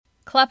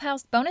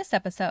Clubhouse bonus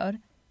episode,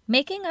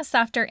 Making a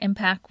Softer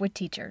Impact with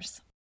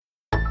Teachers.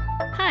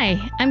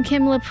 Hi, I'm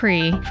Kim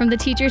Laprie from the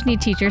Teachers Need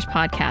Teachers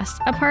podcast,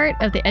 a part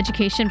of the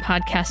Education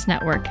Podcast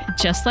Network,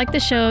 just like the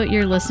show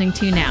you're listening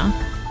to now.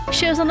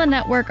 Shows on the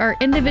network are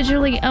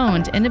individually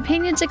owned and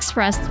opinions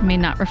expressed may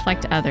not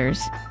reflect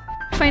others.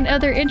 Find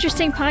other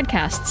interesting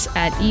podcasts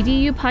at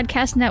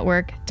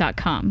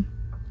edupodcastnetwork.com.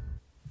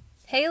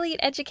 Hey, Elite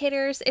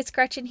Educators, it's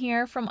Gretchen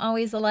here from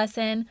Always a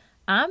Lesson.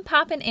 I'm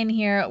popping in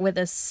here with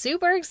a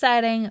super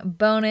exciting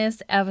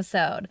bonus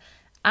episode.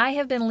 I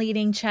have been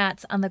leading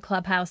chats on the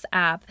Clubhouse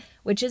app,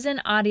 which is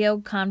an audio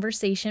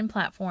conversation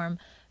platform,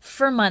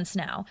 for months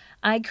now.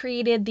 I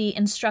created the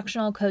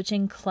Instructional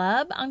Coaching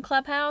Club on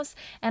Clubhouse,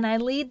 and I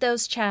lead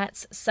those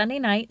chats Sunday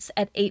nights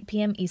at 8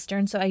 p.m.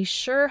 Eastern, so I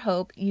sure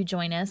hope you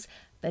join us.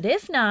 But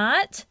if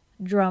not,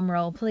 drum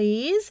roll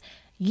please,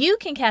 you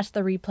can catch the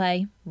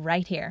replay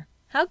right here.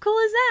 How cool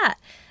is that?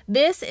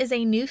 This is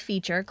a new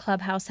feature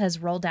Clubhouse has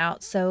rolled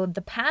out, so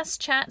the past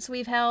chats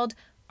we've held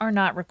are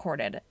not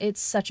recorded. It's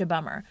such a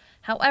bummer.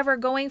 However,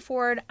 going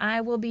forward,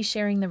 I will be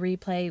sharing the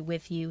replay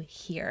with you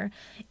here.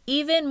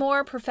 Even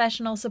more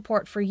professional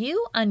support for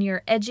you on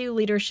your edu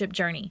leadership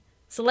journey.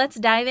 So let's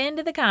dive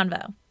into the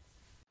convo.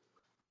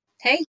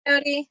 Hey,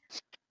 Jody.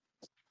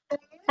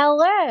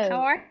 Hello. How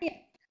are you?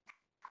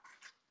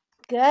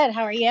 Good.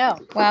 How are you?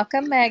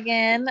 Welcome,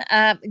 Megan.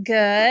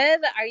 Good.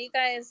 Are you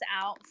guys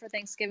out for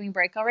Thanksgiving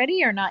break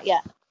already or not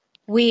yet?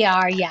 We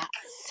are, yes.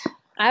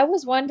 I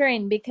was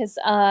wondering because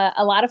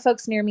a lot of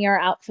folks near me are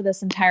out for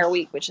this entire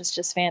week, which is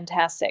just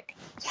fantastic.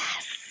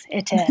 Yes,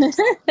 it is.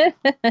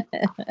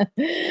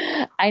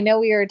 I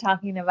know we were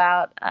talking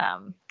about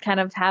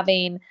kind of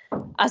having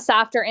a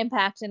softer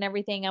impact and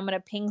everything. I'm going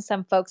to ping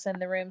some folks in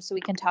the room so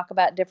we can talk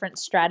about different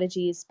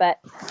strategies. But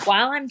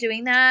while I'm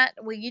doing that,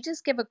 will you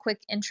just give a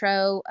quick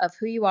intro of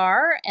who you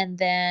are and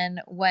then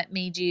what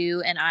made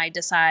you and I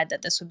decide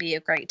that this would be a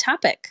great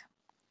topic?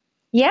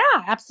 Yeah,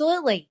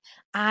 absolutely.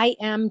 I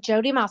am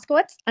Jody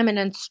Moskowitz. I'm an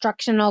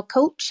instructional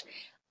coach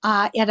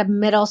at a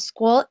middle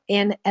school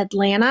in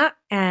Atlanta,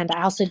 and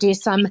I also do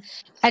some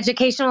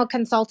educational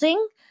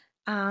consulting.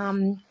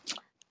 I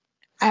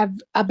have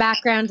a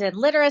background in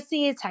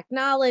literacy,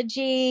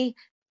 technology,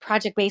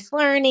 project-based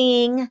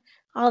learning,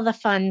 all the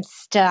fun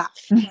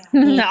stuff.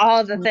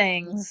 All the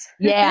things.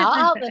 Yeah,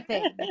 all the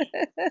things.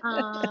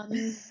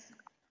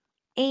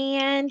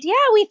 And yeah,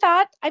 we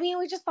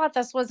just thought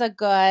this was a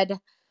good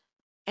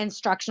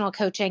instructional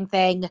coaching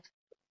thing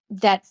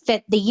that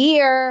fit the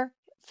year,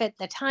 fit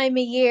the time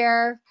of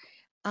year.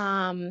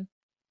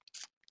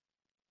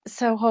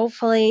 So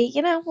hopefully,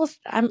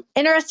 I'm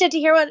interested to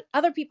hear what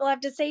other people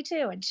have to say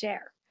too and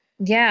share.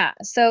 Yeah.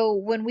 So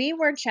when we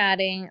were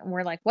chatting,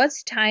 we're like,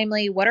 what's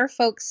timely? What are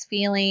folks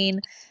feeling?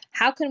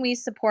 How can we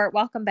support?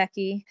 Welcome,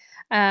 Becky.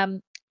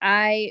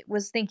 I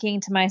was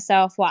thinking to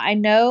myself, well, I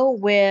know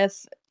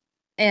with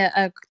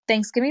a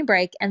Thanksgiving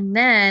break and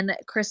then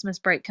Christmas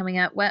break coming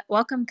up.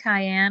 Welcome,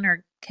 Kayan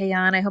or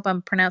Kayan. I hope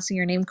I'm pronouncing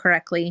your name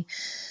correctly.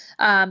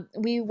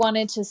 We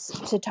wanted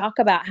to talk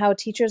about how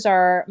teachers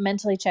are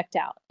mentally checked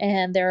out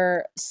and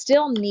they're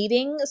still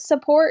needing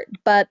support,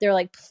 but they're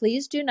like,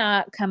 please do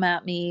not come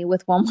at me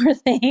with one more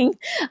thing.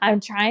 I'm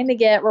trying to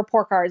get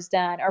report cards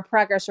done or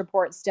progress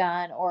reports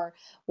done or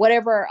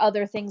whatever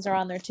other things are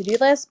on their to-do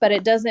list, but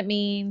it doesn't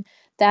mean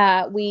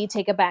that we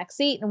take a back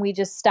seat and we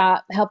just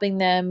stop helping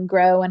them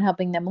grow and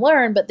helping them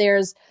learn. But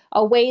there's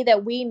a way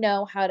that we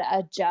know how to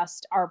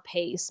adjust our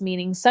pace,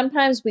 meaning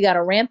sometimes we got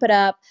to ramp it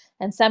up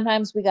and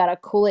sometimes we got to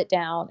cool it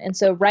down. And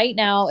so right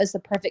now is the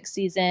perfect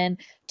season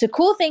to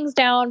cool things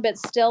down, but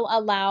still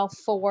allow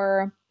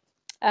for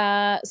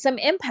some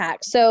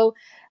impact. So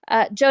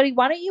Jody,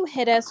 why don't you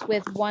hit us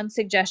with one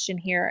suggestion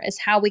here is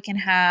how we can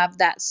have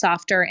that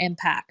softer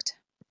impact?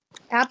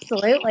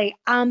 Absolutely.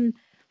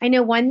 I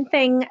know one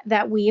thing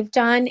that we've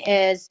done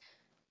is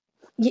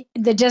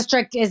the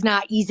district is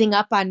not easing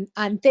up on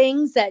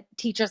things that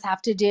teachers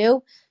have to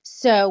do.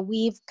 So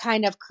we've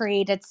kind of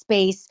created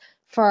space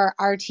for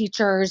our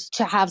teachers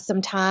to have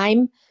some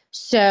time.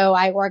 So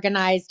I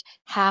organized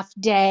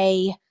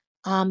half-day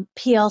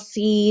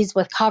PLCs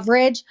with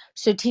coverage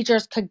so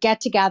teachers could get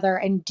together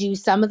and do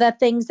some of the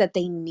things that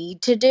they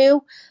need to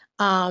do.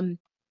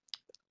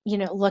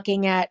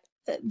 Looking at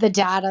the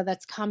data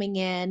that's coming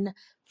in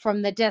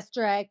from the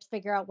district,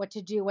 figure out what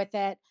to do with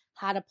it,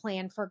 how to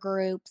plan for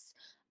groups,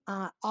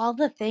 all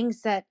the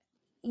things that,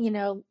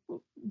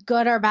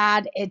 good or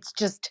bad, it's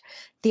just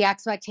the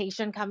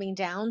expectation coming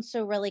down.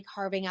 So really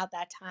carving out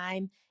that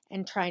time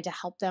and trying to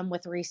help them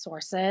with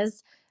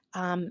resources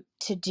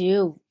to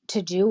do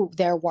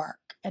their work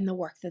and the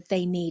work that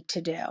they need to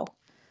do.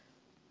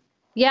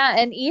 Yeah.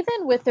 And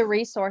even with the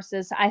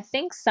resources, I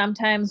think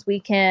sometimes we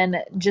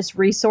can just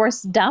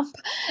resource dump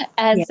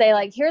and say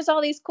like, here's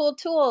all these cool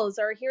tools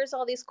or here's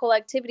all these cool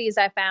activities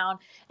I found.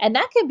 And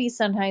that can be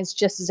sometimes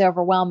just as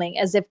overwhelming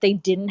as if they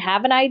didn't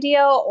have an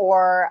idea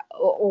or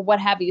what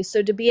have you.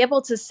 So to be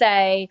able to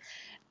say,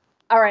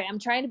 all right, I'm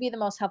trying to be the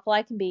most helpful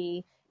I can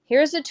be.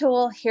 here's a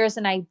tool, here's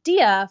an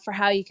idea for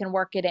how you can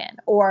work it in,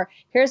 or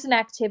here's an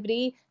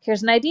activity,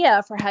 here's an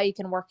idea for how you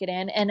can work it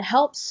in, and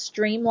help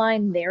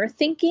streamline their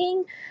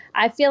thinking.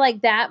 I feel like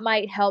that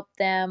might help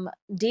them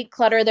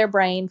declutter their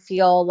brain,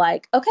 feel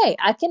like, okay,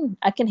 I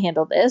can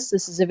handle this.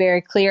 This is a very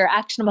clear,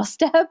 actionable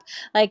step.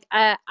 Like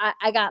I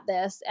got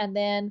this. And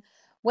then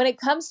when it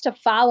comes to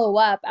follow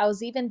up, I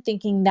was even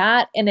thinking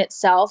that in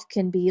itself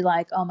can be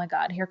like, oh my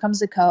God, here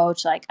comes a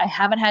coach. Like, I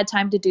haven't had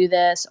time to do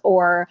this,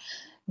 or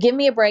give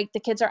me a break. The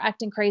kids are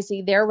acting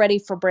crazy. They're ready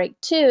for break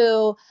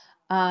too.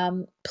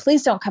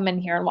 Please don't come in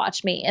here and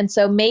watch me. And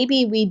so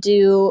maybe we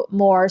do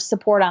more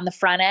support on the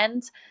front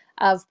end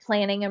of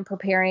planning and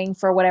preparing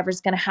for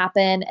whatever's going to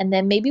happen. And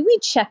then maybe we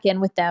check in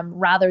with them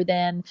rather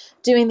than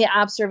doing the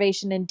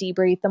observation and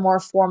debrief, the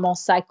more formal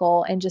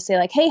cycle, and just say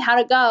like, hey, how'd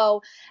it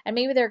go? And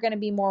maybe they're going to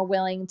be more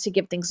willing to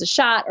give things a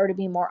shot or to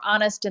be more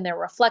honest in their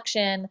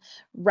reflection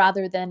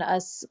rather than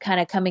us kind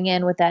of coming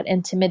in with that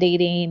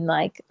intimidating,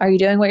 like, are you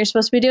doing what you're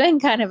supposed to be doing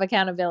kind of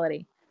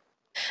accountability.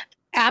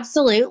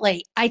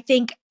 Absolutely. I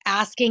think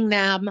asking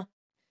them,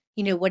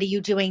 what are you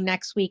doing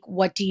next week?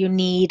 What do you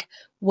need?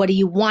 What do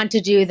you want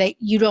to do that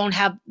you don't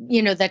have,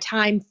 the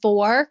time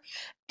for?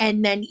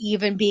 And then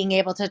even being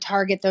able to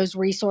target those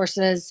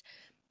resources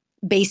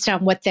based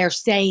on what they're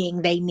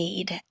saying they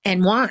need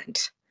and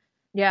want.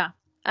 Yeah,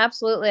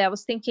 absolutely. I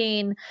was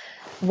thinking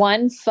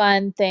one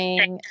fun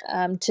thing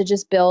to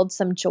just build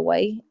some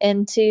joy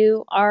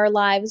into our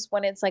lives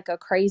when it's like a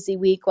crazy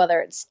week,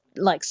 whether it's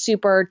like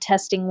super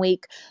testing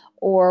week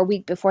or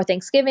week before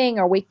Thanksgiving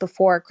or week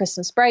before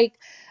Christmas break.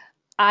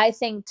 I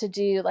think to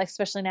do, like,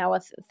 especially now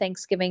with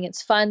Thanksgiving,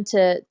 it's fun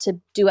to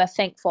do a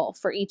thankful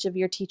for each of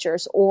your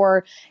teachers,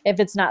 or if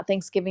it's not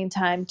Thanksgiving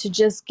time, to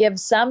just give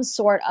some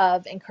sort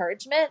of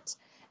encouragement,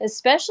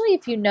 especially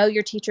if you know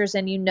your teachers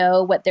and you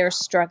know what they're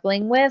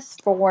struggling with,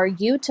 for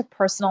you to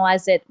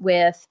personalize it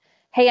with,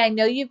 hey, I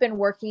know you've been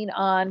working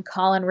on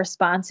call and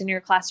response in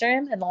your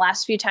classroom, and the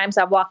last few times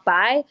I've walked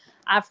by,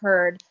 I've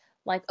heard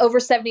like over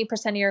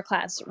 70% of your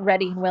class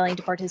ready and willing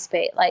to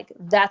participate. Like,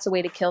 that's a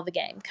way to kill the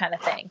game kind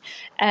of thing.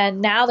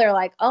 And now they're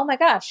like, oh my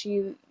gosh,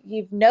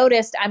 you've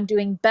noticed I'm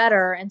doing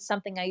better in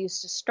something I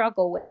used to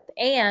struggle with.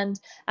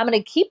 And I'm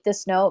going to keep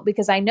this note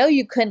because I know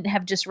you couldn't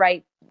have just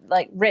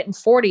written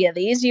 40 of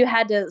these. You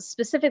had to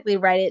specifically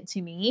write it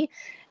to me.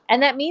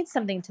 And that means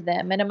something to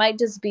them. And it might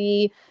just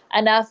be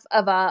enough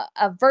of a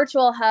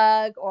virtual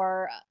hug,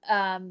 or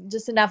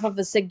just enough of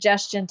a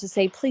suggestion to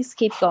say, please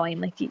keep going.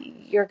 Like,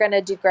 you're going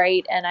to do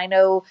great. And I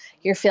know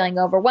you're feeling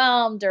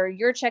overwhelmed, or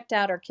you're checked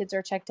out, or kids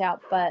are checked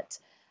out, but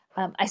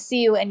I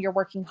see you and you're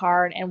working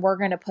hard, and we're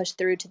going to push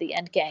through to the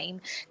end game.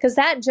 Because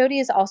that, Jody,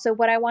 is also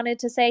what I wanted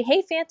to say.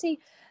 Hey, Fancy,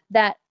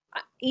 that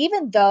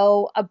even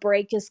though a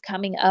break is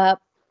coming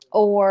up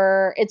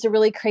or it's a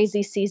really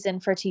crazy season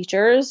for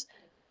teachers,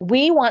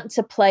 we want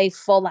to play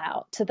full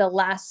out to the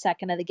last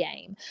second of the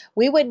game.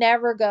 We would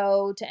never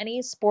go to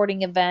any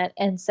sporting event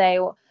and say,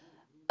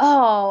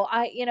 oh,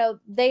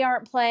 they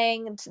aren't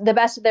playing the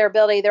best of their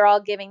ability. They're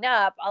all giving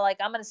up. I'm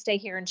going to stay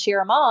here and cheer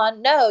them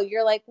on. No,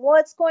 you're like,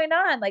 what's going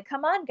on? Like,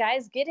 come on,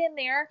 guys, get in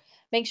there.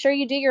 Make sure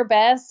you do your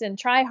best and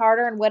try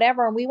harder and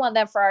whatever. And we want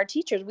that for our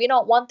teachers. We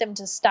don't want them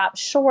to stop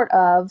short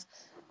of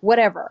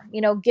whatever,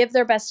 give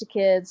their best to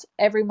kids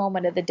every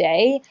moment of the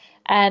day.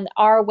 And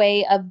our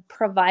way of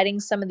providing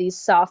some of these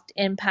soft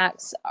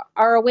impacts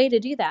are a way to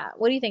do that.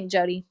 What do you think,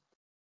 Jody?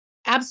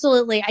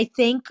 Absolutely. I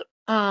think,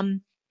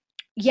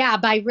 yeah,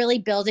 by really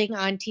building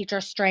on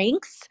teacher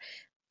strengths,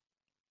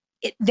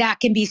 that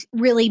can be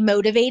really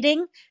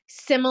motivating.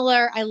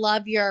 Similar, I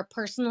love your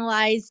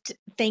personalized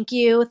thank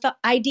you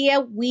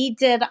idea. We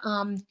did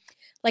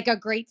like a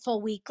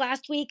grateful week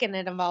last week, and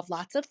it involved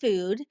lots of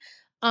food,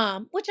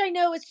 which I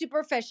know is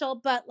superficial,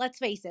 but let's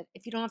face it,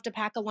 if you don't have to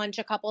pack a lunch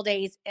a couple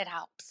days, it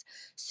helps.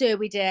 So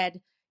we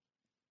did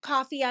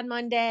coffee on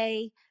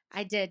Monday.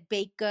 I did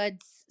baked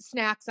goods,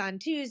 snacks on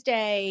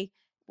Tuesday,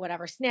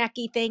 whatever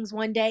snacky things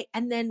one day.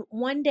 And then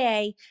one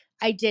day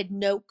I did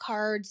note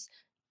cards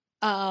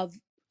of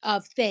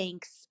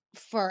thanks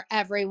for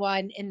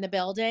everyone in the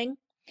building.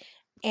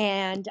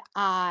 And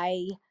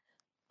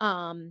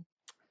um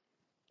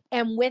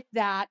and with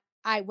that,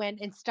 I went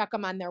and stuck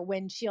them on their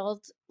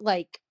windshield,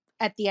 like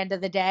at the end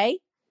of the day.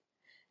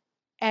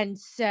 And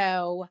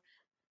so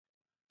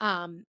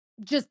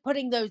just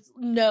putting those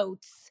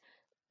notes,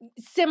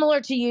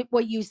 similar to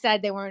what you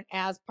said, they weren't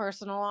as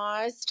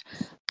personalized,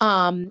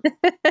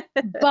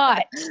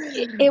 but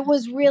it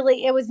was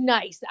really, it was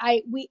nice.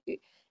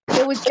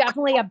 It was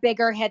definitely a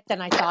bigger hit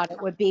than I thought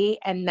it would be,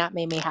 and that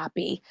made me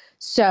happy.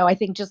 So I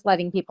think just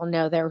letting people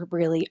know they're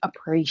really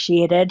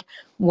appreciated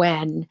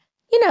when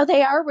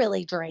they are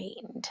really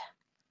drained.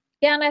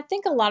 Yeah, and I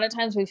think a lot of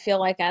times we feel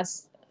like,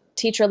 as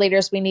teacher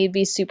leaders, we need to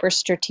be super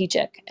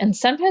strategic. And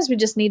sometimes we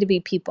just need to be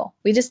people.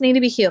 We just need to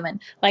be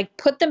human. Like,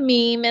 put the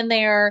meme in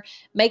there,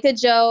 make a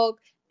joke,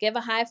 give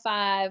a high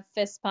five,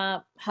 fist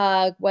pump,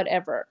 hug,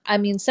 whatever. I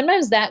mean,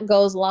 sometimes that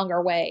goes a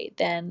longer way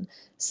than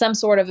some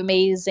sort of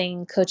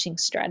amazing coaching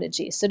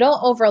strategy. So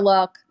don't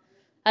overlook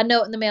a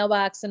note in the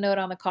mailbox, a note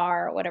on the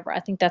car, or whatever. I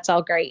think that's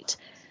all great.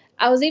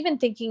 I was even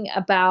thinking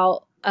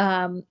about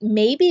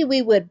maybe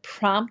we would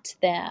prompt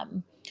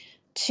them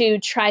to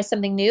try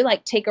something new,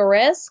 like take a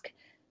risk,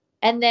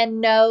 and then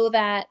know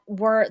that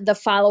the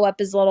follow-up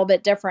is a little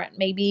bit different.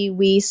 Maybe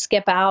we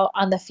skip out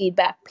on the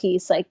feedback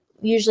piece. Like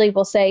usually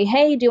we'll say,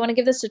 hey, do you want to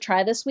give this a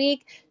try this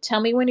week?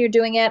 Tell me when you're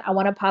doing it. I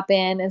want to pop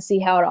in and see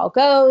how it all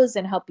goes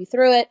and help you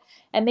through it.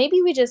 And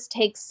maybe we just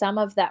take some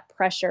of that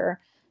pressure,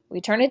 we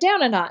turn it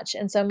down a notch.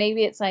 And so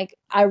maybe it's like,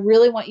 I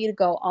really want you to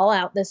go all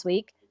out this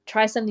week,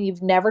 try something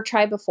you've never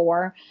tried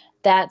before.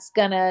 That's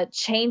going to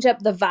change up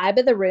the vibe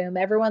of the room.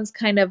 Everyone's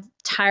kind of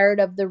tired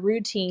of the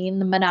routine,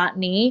 the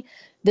monotony.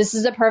 This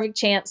is a perfect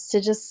chance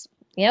to just,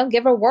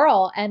 give a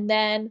whirl, and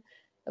then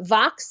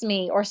Vox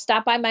me or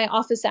stop by my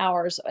office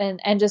hours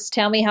and just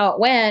tell me how it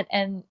went.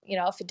 And,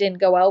 if it didn't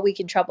go well, we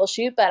can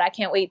troubleshoot, but I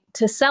can't wait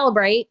to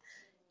celebrate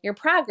your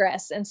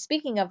progress. And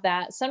speaking of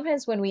that,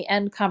 sometimes when we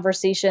end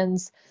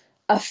conversations,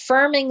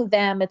 affirming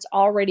them, it's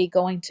already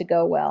going to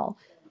go well,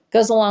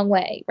 goes a long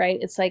way, right?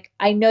 It's like,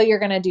 I know you're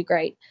going to do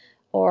great,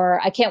 or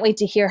I can't wait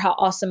to hear how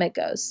awesome it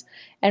goes.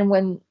 And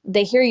when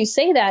they hear you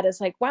say that,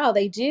 it's like, wow,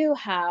 they do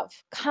have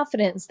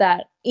confidence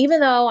that even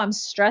though I'm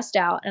stressed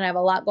out and I have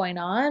a lot going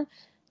on,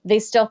 they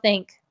still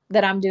think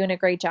that I'm doing a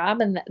great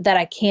job and that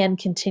I can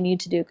continue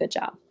to do a good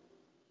job.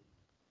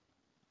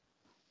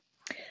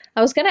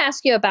 I was going to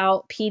ask you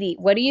about PD.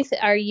 What do you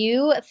are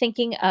you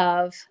thinking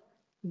of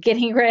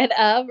getting rid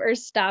of or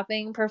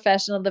stopping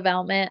professional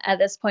development at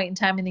this point in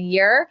time in the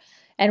year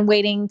and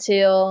waiting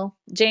till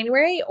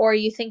January? Or are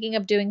you thinking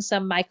of doing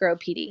some micro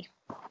PD?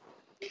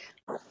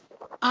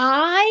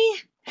 I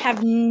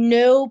have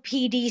no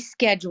PD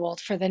scheduled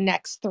for the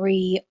next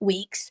 3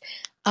 weeks.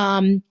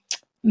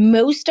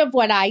 Most of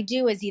what I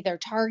do is either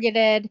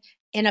targeted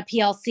in a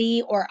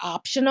PLC or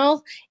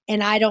optional,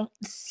 and I don't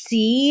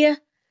see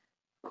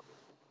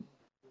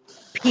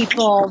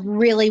people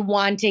really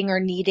wanting or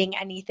needing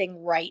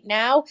anything right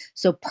now.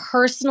 So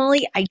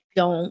personally, I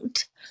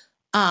don't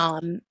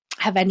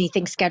have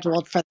anything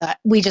scheduled for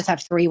we just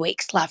have 3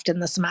 weeks left in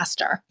the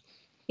semester.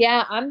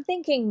 Yeah, I'm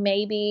thinking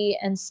maybe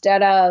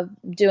instead of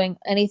doing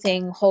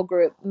anything whole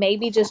group,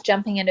 maybe just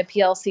jumping into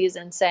PLCs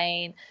and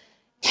saying,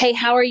 hey,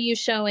 how are you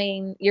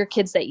showing your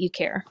kids that you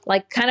care?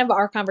 Like kind of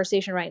our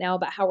conversation right now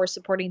about how we're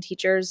supporting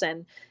teachers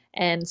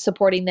and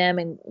supporting them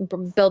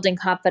and building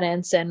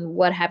confidence and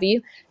what have you.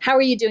 How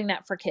are you doing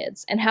that for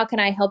kids? And how can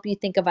I help you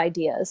think of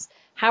ideas?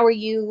 How are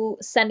you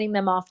sending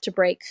them off to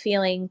break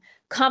feeling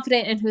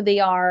confident in who they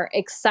are,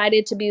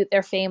 excited to be with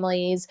their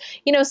families?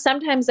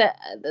 Sometimes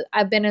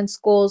I've been in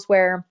schools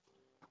where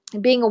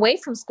being away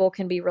from school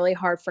can be really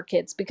hard for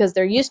kids because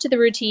they're used to the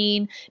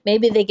routine.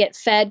 Maybe they get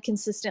fed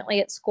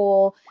consistently at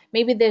school.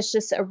 Maybe there's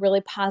just a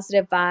really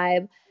positive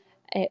vibe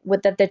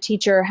with that the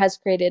teacher has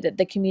created at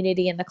the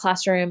community in the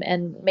classroom,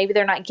 and maybe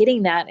they're not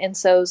getting that. And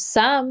so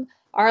some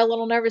are a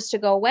little nervous to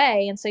go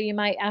away. And so you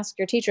might ask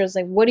your teachers,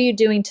 like, what are you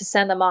doing to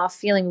send them off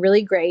feeling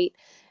really great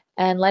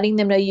and letting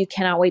them know you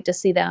cannot wait to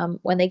see them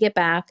when they get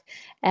back?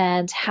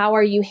 And how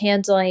are you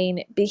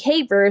handling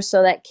behavior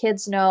so that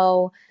kids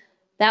know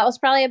that was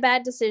probably a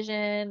bad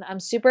decision. I'm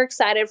super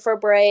excited for a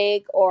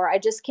break, or I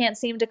just can't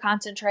seem to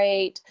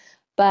concentrate,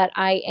 but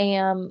I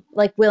am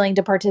like willing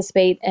to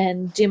participate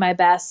and do my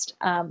best.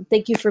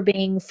 Thank you for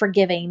being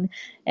forgiving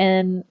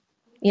and,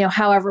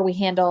 however we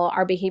handle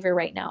our behavior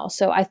right now.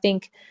 So I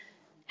think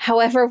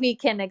however we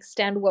can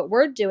extend what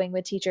we're doing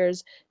with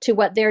teachers to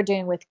what they're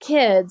doing with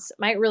kids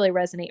might really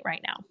resonate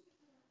right now.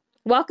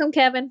 Welcome,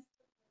 Kevin.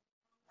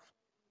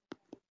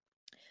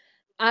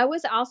 I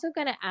was also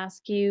going to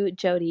ask you,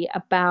 Jody,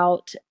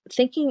 about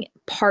thinking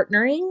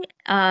partnering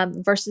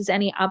versus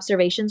any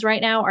observations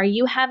right now. Are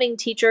you having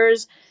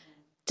teachers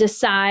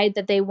decide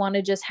that they want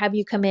to just have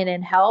you come in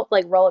and help,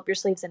 like roll up your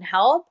sleeves and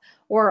help?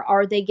 Or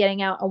are they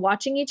getting out and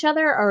watching each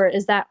other? Or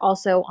is that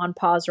also on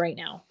pause right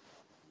now?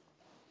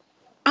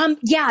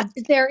 Yeah,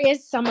 there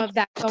is some of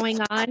that going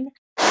on.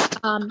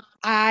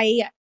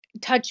 I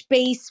touch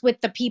base with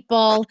the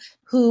people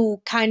who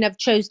kind of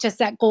chose to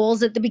set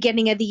goals at the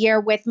beginning of the year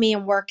with me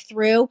and work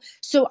through.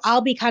 So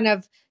I'll be kind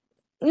of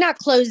not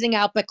closing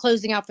out, but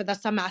closing out for the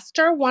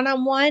semester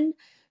one-on-one,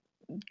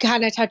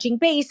 kind of touching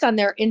base on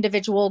their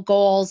individual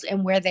goals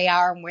and where they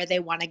are and where they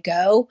want to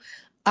go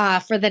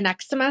for the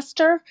next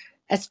semester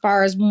as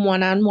far as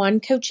one-on-one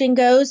coaching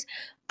goes.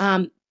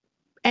 And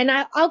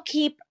I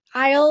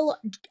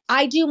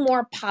do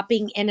more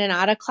popping in and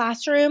out of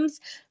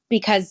classrooms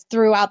because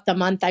throughout the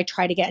month I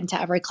try to get into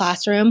every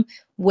classroom,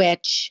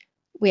 which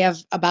we have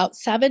about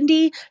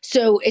 70.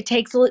 So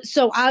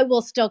so I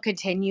will still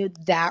continue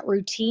that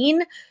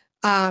routine,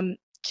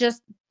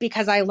 just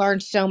because I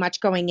learned so much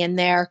going in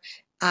there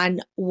on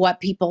what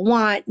people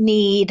want,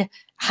 need,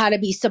 how to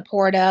be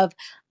supportive.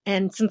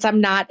 And since I'm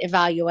not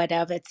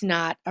evaluative, it's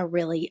not a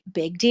really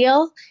big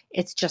deal.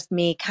 It's just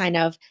me kind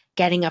of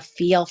getting a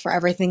feel for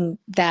everything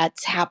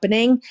that's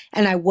happening.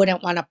 And I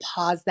wouldn't want to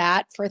pause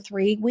that for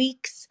 3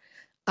 weeks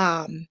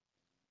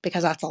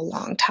because that's a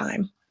long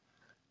time.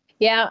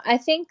 Yeah, I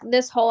think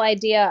this whole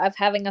idea of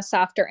having a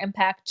softer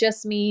impact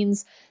just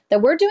means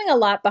that we're doing a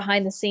lot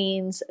behind the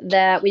scenes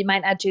that we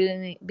might not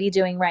be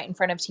doing right in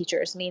front of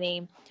teachers,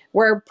 meaning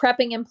we're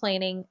prepping and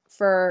planning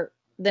for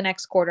the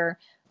next quarter.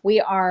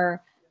 We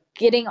are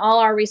getting all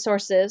our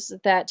resources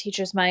that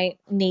teachers might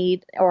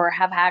need or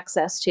have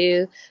access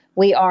to.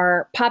 We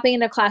are popping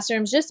into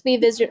classrooms just to be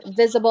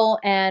visible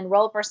and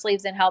roll up our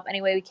sleeves and help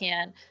any way we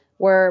can.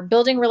 We're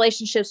building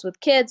relationships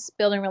with kids,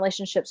 building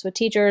relationships with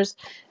teachers,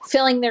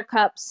 filling their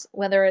cups,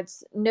 whether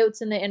it's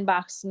notes in the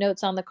inbox,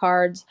 notes on the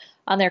cards,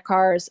 on their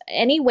cars,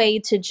 any way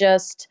to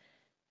just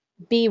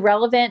be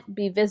relevant,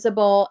 be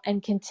visible,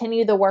 and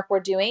continue the work we're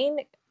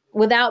doing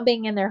without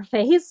being in their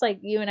face, like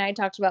you and I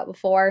talked about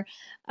before.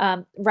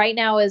 Right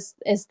now is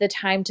the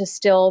time to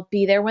still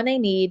be there when they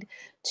need,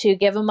 to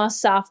give them a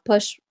soft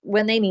push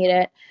when they need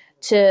it,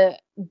 to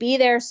be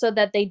there so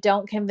that they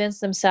don't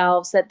convince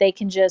themselves that they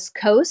can just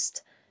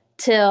coast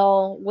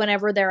till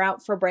whenever they're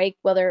out for break,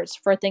 whether it's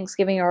for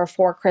Thanksgiving or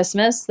for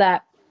Christmas,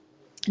 that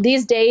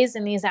these days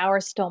and these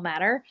hours still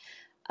matter.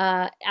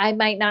 I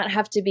might not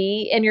have to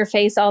be in your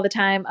face all the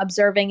time,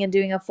 observing and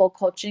doing a full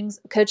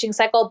coaching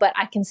cycle, but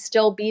I can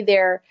still be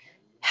there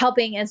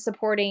helping and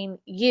supporting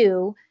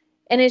you.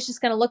 And it's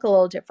just going to look a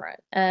little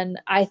different.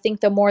 And I think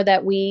the more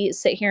that we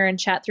sit here and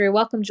chat through,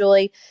 welcome,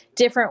 Julie,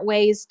 different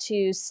ways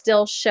to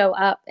still show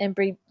up and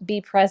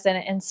be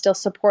present and still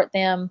support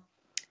them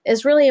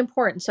is really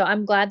important. So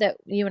I'm glad that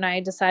you and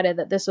I decided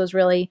that this was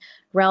really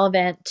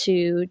relevant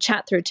to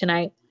chat through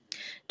tonight.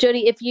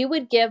 Jody, if you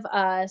would give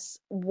us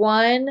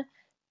one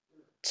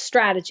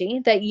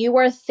strategy that you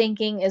are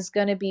thinking is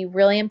going to be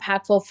really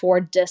impactful for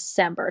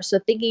December. So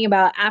thinking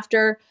about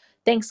after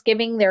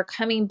Thanksgiving, they're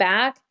coming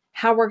back,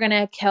 how we're going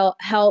to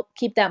help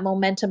keep that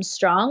momentum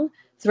strong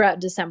throughout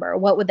December.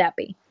 What would that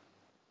be?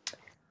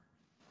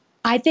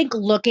 I think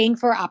looking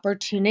for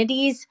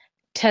opportunities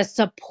to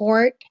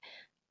support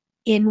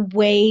in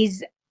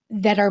ways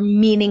that are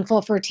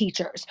meaningful for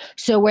teachers.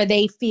 So where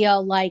they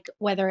feel like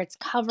whether it's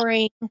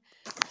covering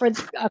for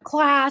a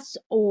class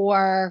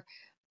or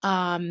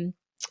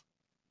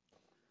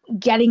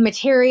getting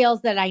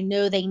materials that I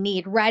know they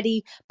need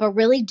ready, but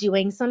really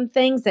doing some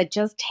things that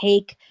just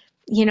take,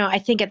 I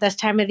think at this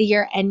time of the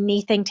year,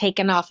 anything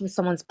taken off of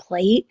someone's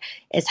plate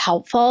is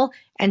helpful.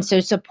 And so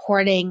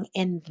supporting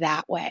in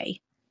that way.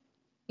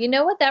 You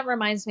know what that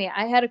reminds me?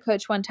 I had a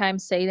coach one time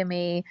say to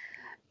me,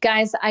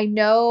 guys, I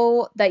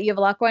know that you have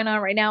a lot going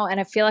on right now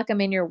and I feel like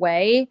I'm in your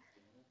way,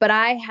 but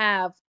I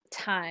have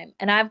time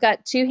and I've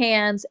got two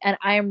hands and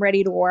I am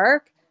ready to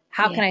work.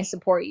 How can I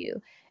support you?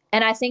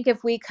 And I think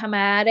if we come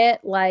at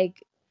it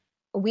like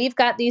we've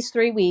got these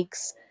 3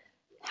 weeks,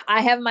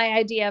 I have my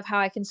idea of how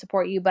I can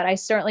support you, but I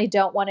certainly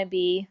don't want to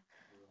be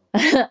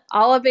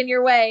all up in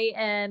your way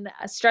and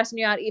stressing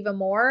you out even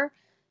more.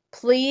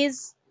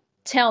 Please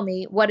tell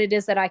me what it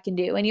is that I can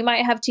do. And you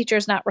might have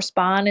teachers not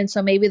respond. And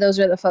so maybe those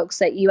are the folks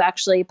that you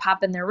actually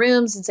pop in their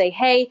rooms and say,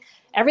 hey,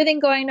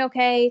 everything going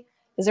okay?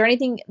 Is there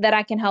anything that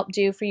I can help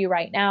do for you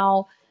right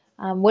now?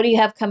 What do you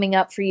have coming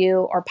up for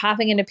you? Or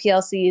popping into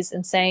PLCs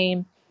and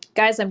saying,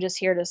 guys, I'm just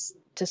here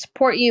to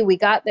support you. We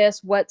got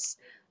this. What's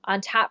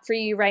on top for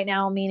you right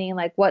now? Meaning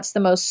like, what's the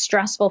most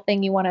stressful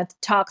thing you want to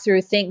talk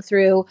through, think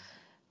through,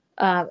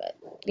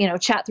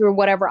 chat through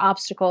whatever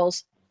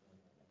obstacles.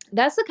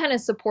 That's the kind of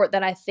support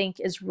that I think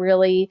is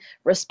really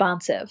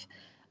responsive.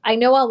 I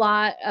know a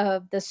lot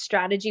of the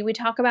strategy we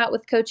talk about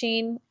with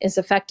coaching is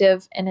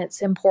effective and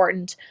it's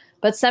important,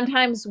 but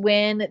sometimes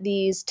when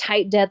these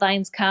tight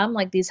deadlines come,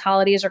 like these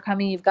holidays are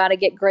coming, you've got to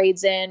get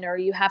grades in or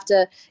you have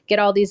to get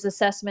all these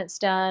assessments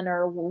done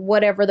or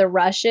whatever the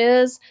rush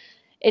is.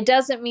 It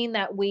doesn't mean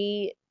that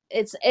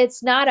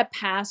it's not a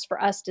pass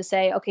for us to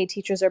say, okay,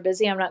 teachers are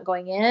busy, I'm not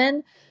going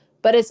in.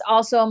 But it's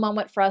also a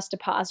moment for us to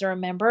pause and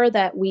remember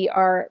that we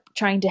are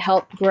trying to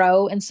help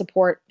grow and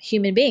support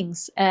human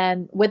beings.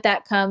 And with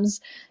that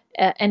comes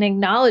an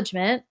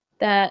acknowledgement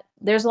that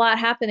there's a lot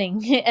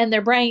happening in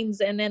their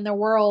brains and in their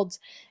worlds.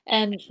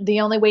 And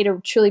the only way to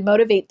truly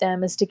motivate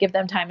them is to give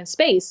them time and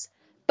space.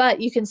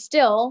 But you can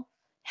still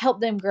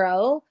help them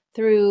grow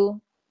through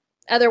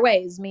other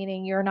ways,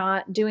 meaning you're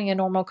not doing a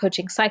normal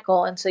coaching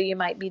cycle. And so you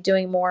might be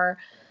doing more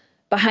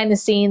behind the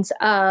scenes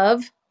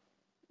of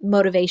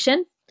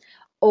motivation.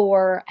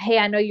 Or, hey,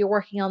 I know you're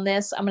working on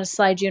this. I'm going to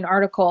slide you an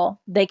article.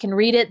 They can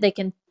read it. They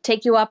can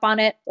take you up on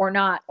it or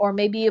not. Or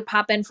maybe you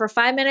pop in for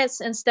 5 minutes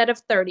instead of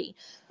 30.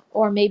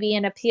 Or maybe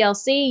in a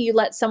PLC, you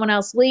let someone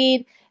else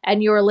lead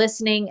and you're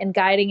listening and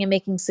guiding and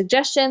making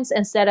suggestions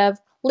instead of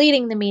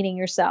leading the meeting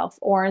yourself.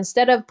 Or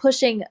instead of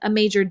pushing a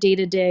major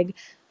data dig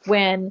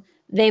when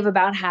they've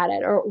about had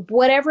it. Or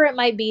whatever it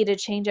might be to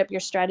change up your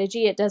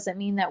strategy. It doesn't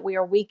mean that we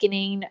are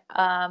weakening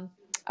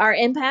our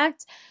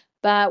impact,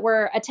 but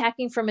we're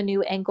attacking from a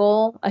new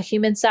angle, a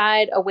human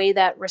side, a way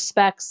that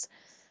respects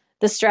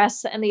the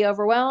stress and the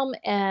overwhelm.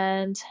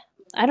 And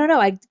I don't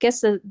know, I guess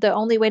the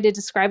only way to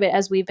describe it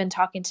as we've been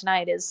talking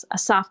tonight is a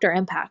softer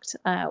impact.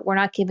 We're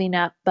not giving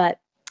up, but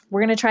we're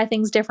going to try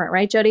things different,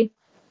 right, Jody?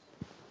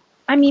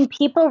 I mean,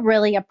 people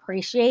really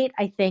appreciate,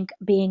 I think,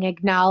 being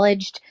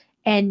acknowledged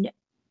and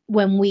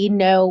when we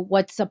know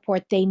what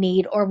support they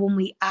need or when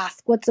we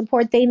ask what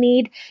support they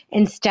need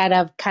instead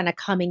of kind of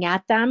coming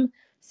at them.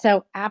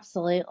 So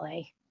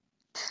absolutely.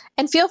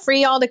 And feel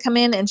free all to come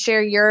in and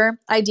share your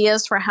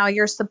ideas for how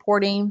you're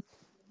supporting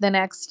the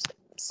next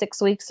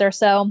 6 weeks or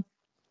so.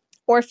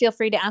 Or feel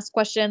free to ask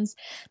questions.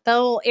 The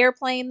little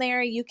airplane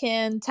there, you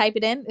can type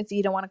it in. If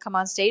you don't want to come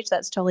on stage,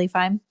 that's totally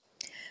fine.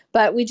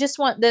 But we just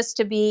want this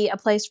to be a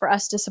place for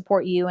us to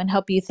support you and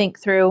help you think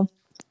through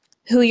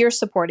who you're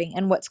supporting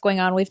and what's going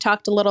on. We've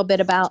talked a little bit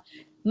about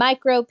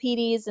micro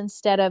PDs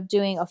instead of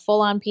doing a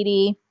full-on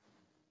PD,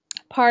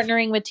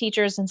 partnering with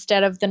teachers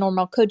instead of the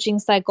normal coaching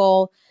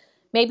cycle.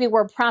 Maybe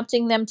we're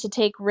prompting them to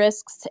take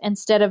risks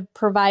instead of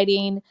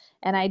providing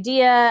an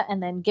idea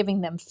and then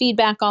giving them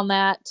feedback on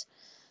that.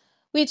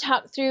 We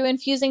talked through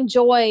infusing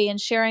joy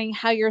and sharing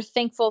how you're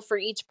thankful for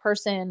each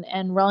person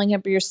and rolling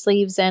up your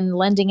sleeves and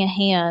lending a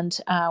hand.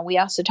 We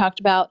also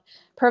talked about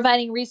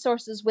providing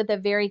resources with a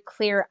very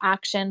clear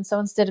action. So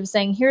instead of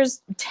saying,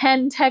 here's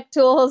 10 tech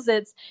tools,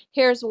 it's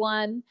here's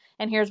one,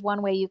 and here's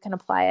one way you can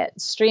apply it.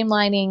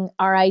 Streamlining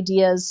our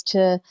ideas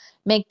to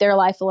make their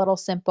life a little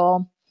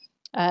simple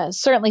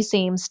certainly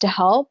seems to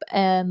help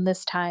in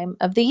this time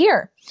of the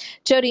year.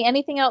 Jody,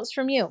 anything else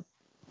from you?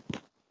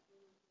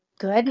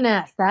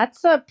 Goodness,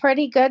 that's a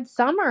pretty good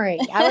summary.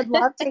 I would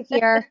love to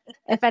hear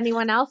if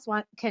anyone else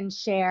can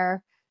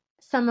share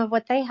some of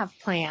what they have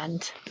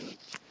planned.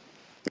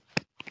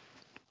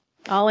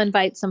 I'll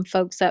invite some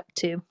folks up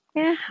too.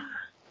 Yeah.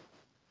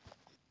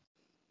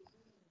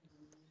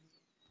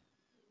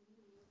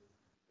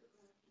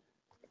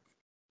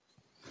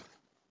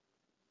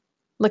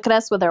 Look at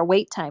us with our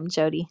wait time,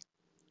 Jody.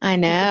 I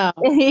know.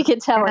 You can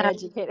tell we're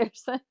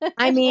educators.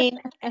 I mean,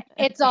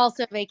 it's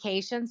also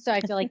vacation, so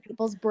I feel like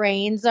people's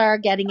brains are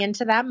getting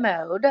into that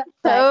mode.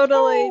 But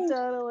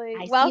Totally.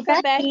 I see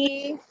Welcome,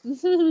 Becky.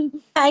 Becky.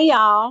 Hey,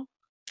 y'all.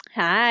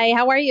 Hi,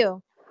 how are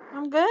you?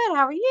 I'm good.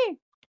 How are you?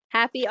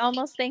 Happy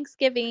almost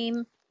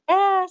Thanksgiving.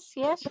 Yes.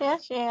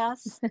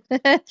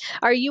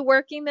 Are you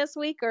working this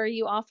week or are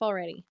you off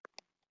already?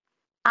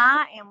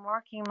 I am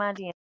working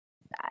Monday and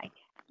Tuesday.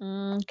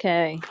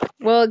 Okay.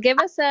 Well, give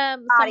us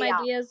some Body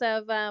off. ideas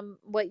of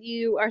what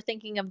you are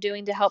thinking of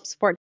doing to help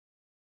support.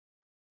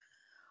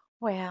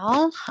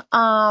 Well,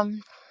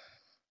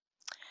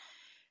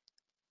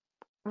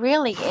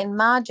 really, in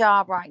my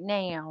job right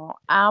now,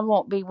 I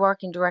won't be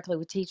working directly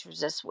with teachers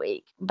this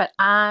week, but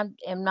I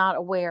am not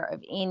aware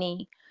of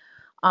any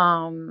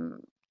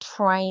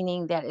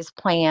training that is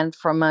planned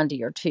for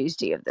Monday or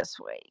Tuesday of this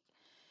week.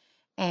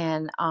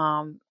 And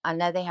I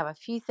know they have a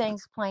few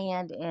things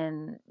planned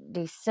in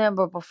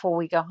December before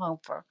we go home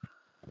for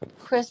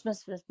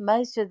Christmas, but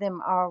most of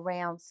them are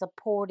around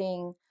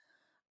supporting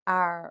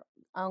our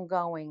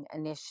ongoing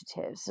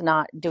initiatives,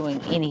 not doing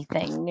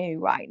anything new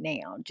right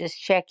now, just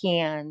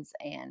check-ins.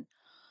 And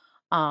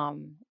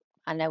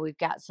I know we've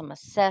got some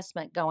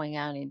assessment going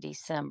on in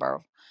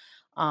December.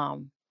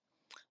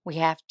 We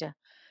have to,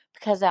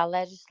 because our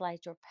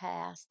legislature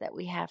passed that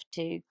we have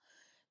to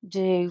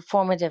do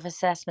formative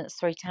assessments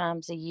 3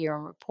 times a year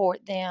and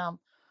report them.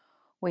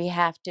 We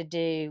have to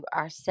do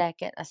our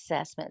second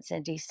assessments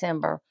in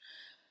December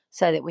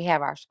so that we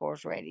have our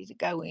scores ready to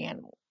go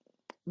in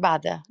by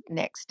the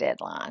next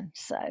deadline.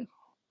 So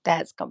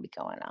that's going to be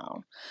going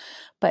on.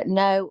 But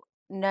no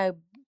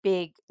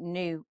big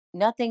new,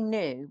 nothing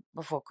new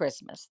before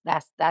Christmas.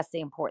 That's the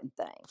important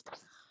thing.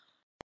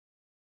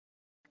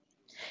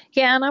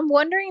 Yeah, and I'm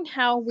wondering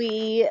how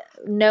we,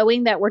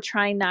 knowing that we're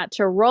trying not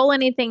to roll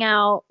anything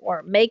out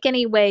or make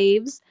any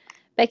waves,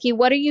 Becky,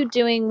 what are you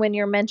doing when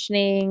you're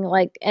mentioning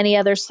like any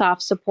other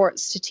soft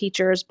supports to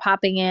teachers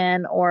popping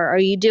in, or are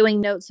you doing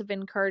notes of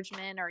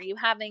encouragement? Or are you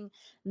having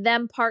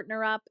them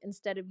partner up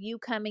instead of you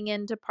coming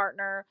in to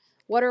partner?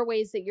 What are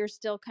ways that you're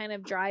still kind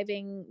of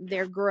driving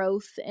their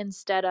growth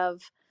instead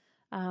of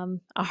a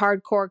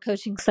hardcore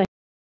coaching cycle?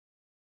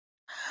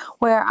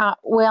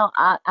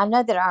 I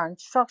know that our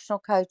instructional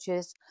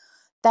coaches,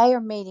 they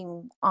are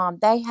meeting,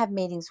 they have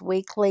meetings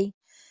weekly.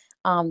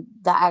 The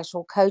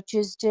actual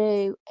coaches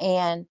do,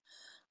 and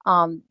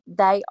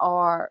they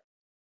are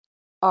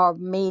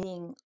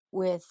meeting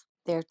with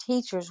their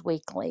teachers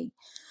weekly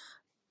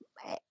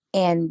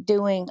and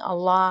doing a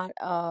lot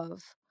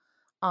of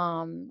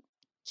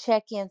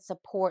check-in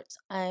supports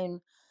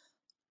on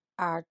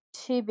our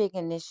 2 big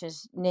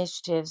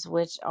initiatives,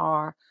 which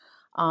are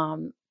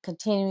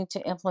continuing to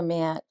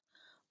implement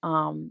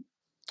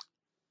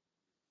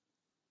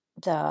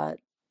the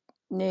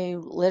new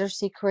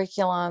literacy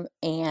curriculum,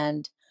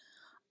 and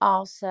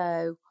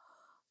also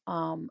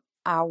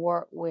our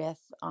work with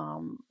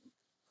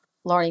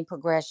learning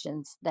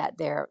progressions that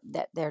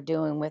they're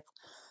doing with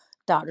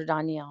Dr.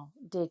 Danielle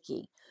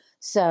Dickey.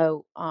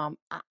 So I'm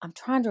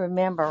trying to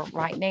remember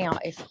right now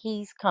if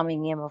he's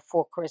coming in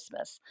before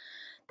Christmas.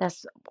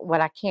 That's what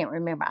I can't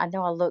remember. I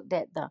know I looked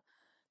at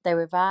they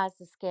revised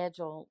the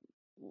schedule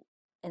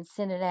and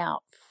sent it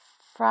out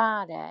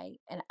Friday,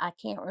 and I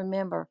can't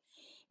remember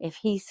if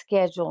he's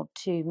scheduled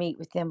to meet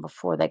with them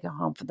before they go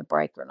home for the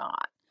break or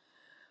not.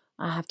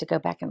 I have to go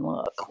back and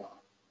look.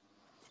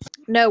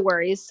 No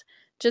worries.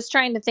 just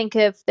trying to think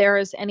if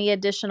there's any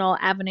additional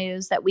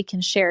avenues that we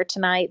can share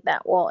tonight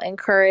that will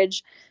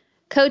encourage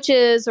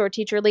coaches or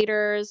teacher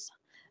leaders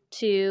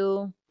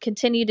to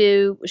continue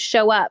to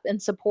show up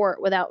and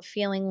support without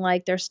feeling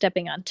like they're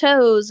stepping on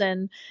toes.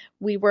 And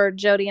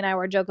Jody and I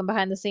were joking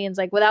behind the scenes,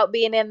 like without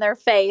being in their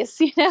face,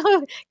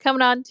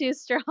 coming on too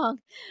strong.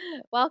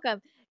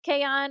 Welcome.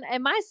 Kayan,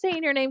 am I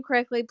saying your name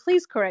correctly?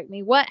 Please correct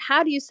me.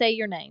 How do you say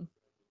your name?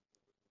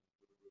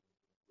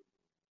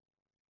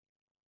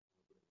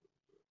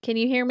 Can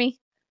you hear me?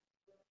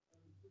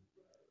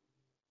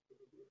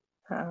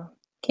 Oh.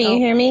 Can you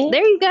hear me?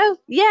 There you go.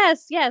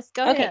 Yes,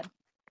 go Okay. ahead.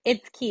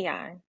 It's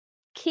Keon.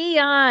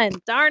 Keon,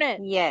 darn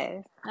it.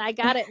 Yes. I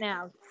got it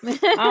now.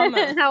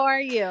 Almost. How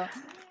are you?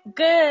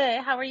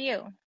 Good. How are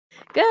you?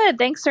 Good.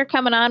 Thanks for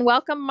coming on.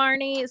 Welcome,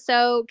 Marnie.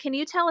 So can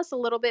you tell us a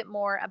little bit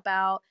more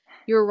about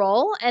your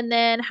role and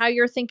then how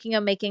you're thinking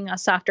of making a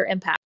softer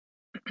impact?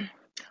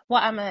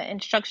 Well, I'm an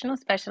instructional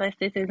specialist.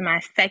 This is my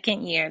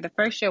second year. The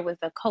first year was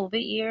a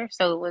COVID year,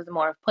 so it was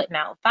more of putting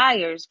out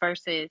fires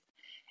versus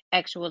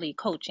actually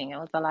coaching. It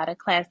was a lot of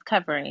class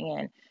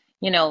covering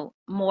and,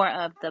 more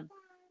of the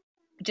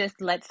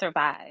just let's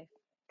survive,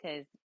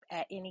 because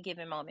at any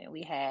given moment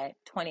we had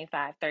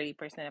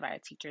 25-30% of our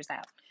teachers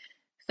out.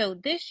 So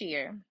this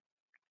year,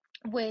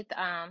 with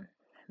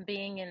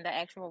being in the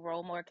actual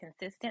role more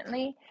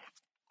consistently,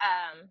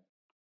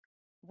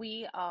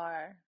 we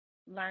are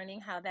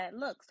learning how that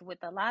looks with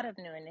a lot of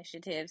new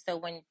initiatives. So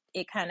when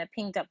it kind of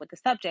pinged up with the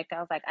subject, I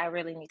was like, I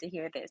really need to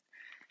hear this.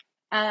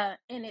 And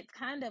it's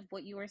kind of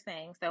what you were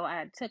saying. So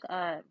I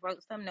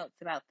wrote some notes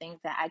about things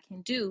that I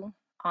can do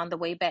on the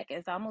way back.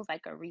 It's almost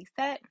like a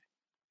reset,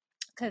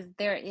 because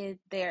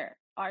there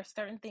are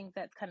certain things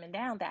that's coming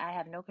down that I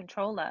have no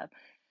control of.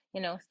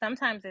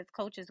 Sometimes as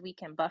coaches, we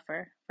can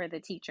buffer for the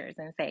teachers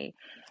and say,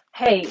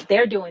 hey,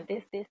 they're doing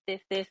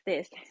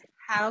this.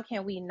 How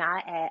can we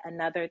not add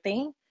another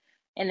thing?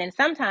 And then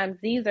sometimes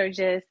these are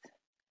just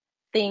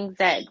things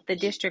that the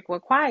district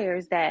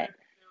requires that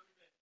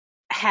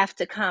have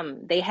to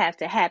come. They have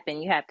to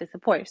happen. You have to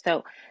support.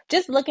 So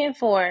just looking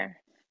for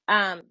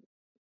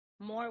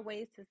more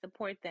ways to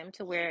support them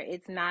to where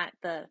it's not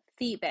the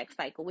feedback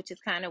cycle, which is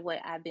kind of what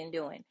I've been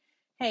doing.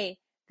 Hey,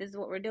 this is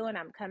what we're doing.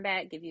 I'm come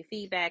back, give you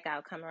feedback.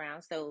 I'll come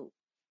around. So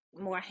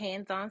more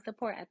hands-on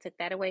support. I took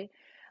that away.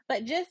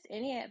 But just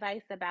any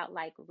advice about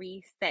like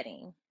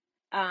resetting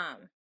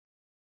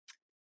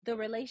the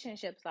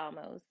relationships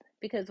almost,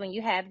 because when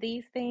you have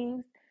these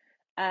things,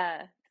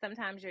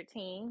 sometimes your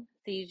team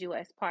sees you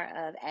as part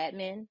of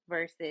admin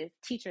versus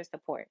teacher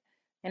support.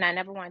 And I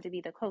never wanted to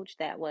be the coach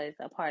that was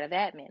a part of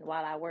admin.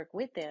 While I work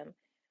with them,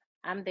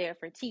 I'm there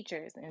for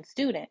teachers and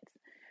students.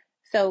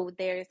 So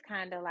there's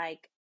kind of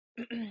like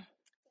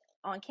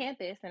on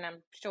campus, and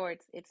I'm sure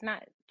it's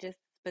not just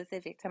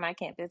specific to my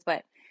campus,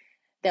 but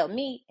they'll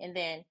meet, and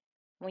then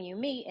when you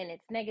meet and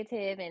it's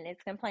negative and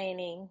it's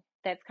complaining,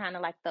 that's kind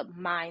of like the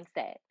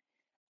mindset.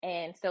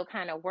 And so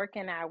kind of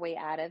working our way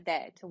out of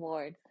that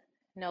towards,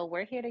 no,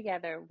 we're here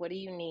together. What do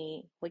you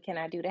need? What can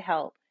I do to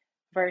help?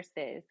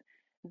 Versus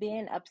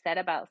being upset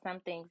about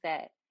some things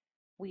that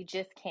we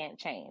just can't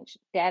change.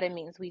 Data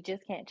means we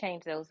just can't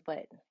change those,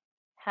 but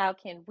how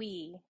can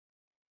we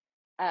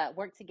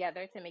work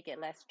together to make it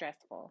less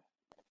stressful?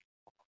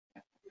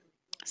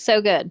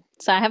 So good.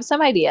 So I have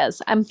some ideas.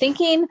 I'm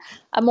thinking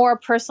a more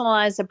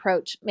personalized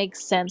approach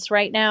makes sense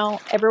right now.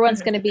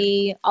 Everyone's going to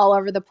be all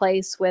over the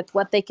place with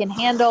what they can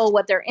handle,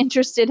 what they're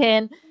interested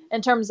in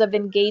terms of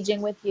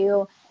engaging with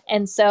you.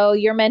 And so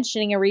you're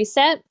mentioning a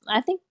reset.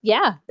 I think,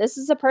 yeah, this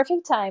is a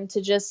perfect time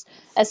to just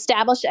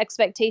establish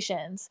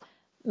expectations.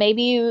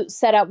 Maybe you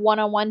set up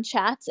one-on-one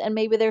chats, and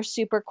maybe they're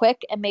super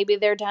quick, and maybe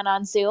they're done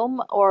on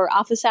Zoom or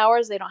office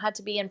hours. They don't have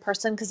to be in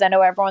person, because I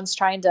know everyone's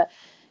trying to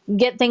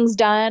get things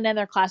done in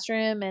their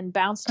classroom and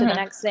bounce to the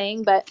next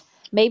thing. But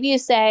maybe you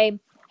say,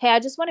 hey, I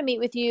just want to meet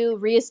with you,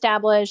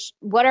 reestablish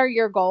what are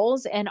your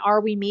goals and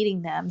are we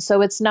meeting them?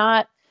 So it's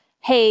not,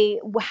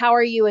 hey, how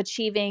are you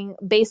achieving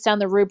based on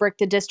the rubric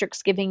the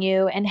district's giving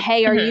you? And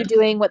hey, are you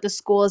doing what the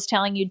school is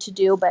telling you to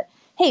do? But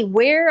hey,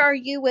 where are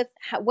you with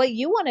what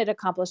you wanted to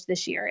accomplish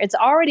this year? It's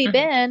already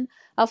been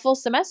a full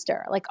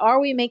semester. Like, are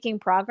we making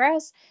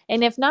progress?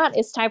 And if not,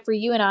 it's time for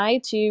you and I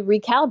to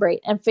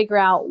recalibrate and figure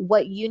out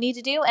what you need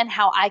to do and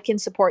how I can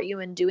support you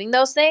in doing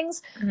those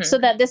things so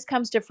that this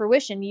comes to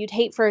fruition. You'd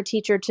hate for a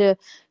teacher to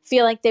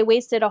feel like they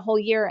wasted a whole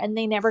year and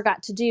they never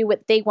got to do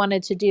what they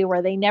wanted to do,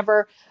 or they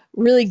never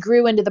really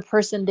grew into the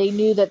person they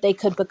knew that they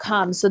could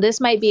become. So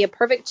this might be a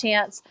perfect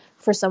chance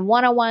for some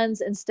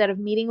one-on-ones instead of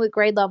meeting with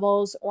grade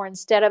levels, or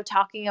instead of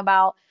talking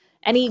about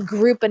any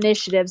group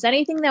initiatives,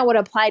 anything that would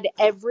apply to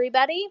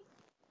everybody.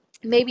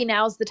 Maybe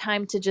now's the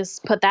time to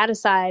just put that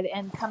aside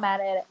and come at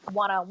it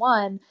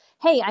one-on-one.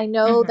 Hey, I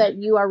know that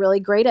you are really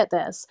great at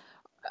this.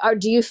 Or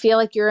do you feel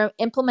like you're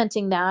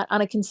implementing that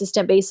on a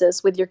consistent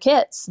basis with your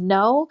kids?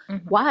 No?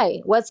 Why?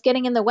 What's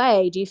getting in the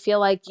way? Do you feel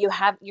like you're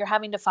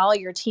having to follow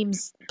your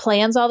team's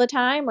plans all the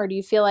time? Or do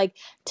you feel like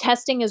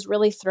testing is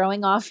really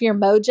throwing off your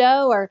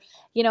mojo? Or,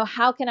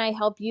 how can I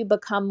help you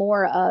become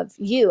more of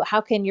you?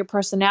 How can your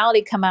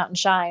personality come out and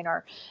shine?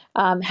 Or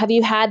have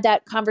you had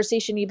that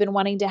conversation you've been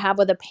wanting to have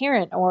with a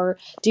parent? Or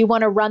do you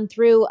want to run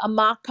through a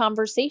mock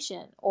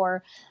conversation?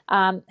 Or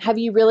have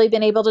you really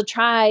been able to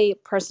try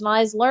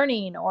personalized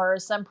learning or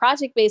some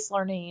project-based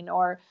learning?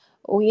 Or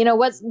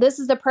this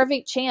is the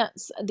perfect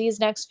chance these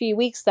next few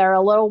weeks that are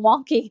a little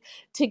wonky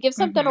to give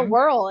something a Mm-hmm.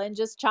 whirl and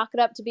just chalk it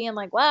up to being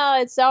like, well,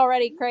 it's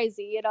already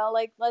crazy,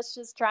 like let's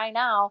just try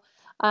now.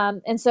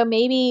 And so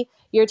maybe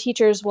your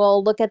teachers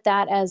will look at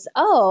that as,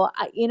 oh,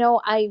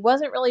 I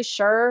wasn't really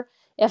sure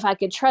if I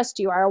could trust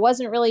you, or I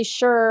wasn't really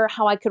sure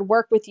how I could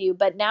work with you,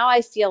 but now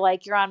I feel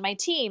like you're on my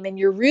team and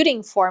you're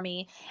rooting for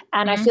me.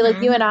 And I feel like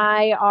Mm-hmm. you and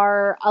I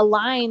are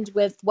aligned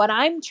with what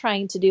I'm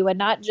trying to do and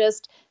not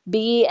just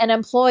be an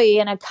employee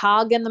and a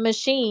cog in the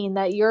machine,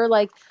 that you're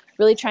like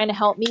really trying to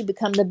help me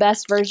become the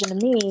best version of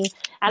me.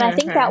 And I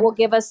think that Mm-hmm. will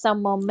give us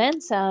some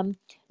momentum,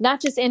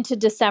 not just into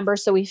December,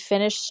 so we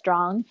finish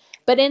strong,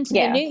 but into the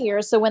Yeah. new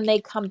year. So when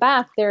they come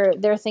back,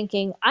 they're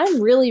thinking,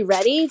 I'm really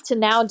ready to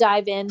now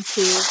dive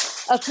into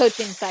a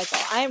coaching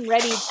cycle. I'm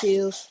ready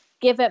to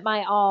give it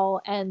my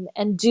all and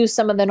do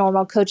some of the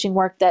normal coaching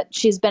work that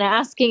she's been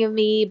asking of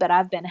me, but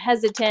I've been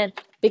hesitant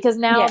because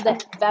now Yeah. the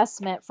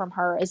investment from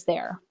her is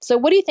there. So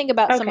what do you think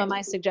about some Okay. of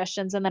my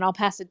suggestions? And then I'll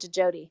pass it to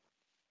Jody.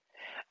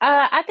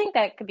 I think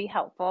that could be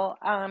helpful,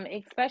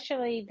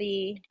 especially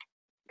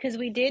because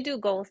we did do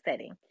goal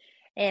setting,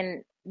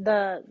 and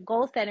the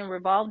goal setting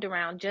revolved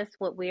around just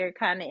what we're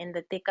kind of in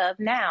the thick of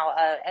now,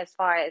 as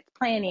far as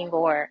planning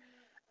or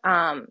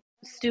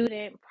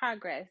student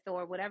progress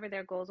or whatever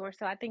their goals were.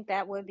 So I think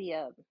that would be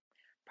a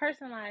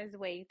personalized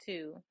way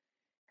to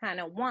kind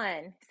of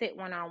one, sit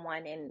one on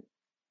one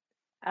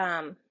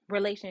and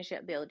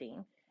relationship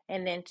building,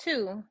 and then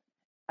two,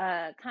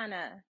 kind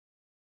of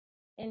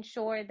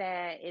ensure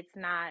that it's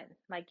not,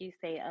 like you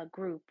say, a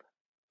group,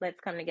 let's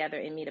come together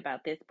and meet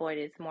about this, board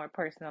is more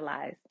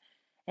personalized,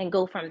 and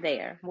go from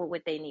there. What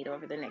would they need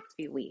over the next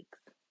few weeks?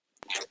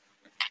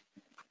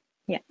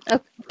 Yeah.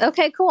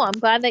 Okay, cool. I'm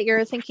glad that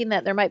you're thinking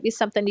that there might be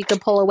something you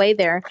could pull away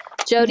there.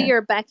 Jody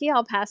or Becky,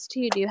 I'll pass to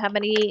you. Do you have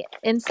any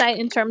insight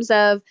in terms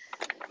of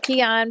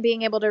Keon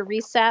being able to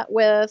reset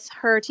with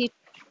her teacher?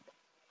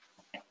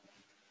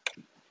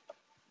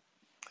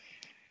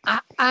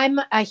 I'm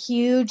a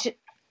huge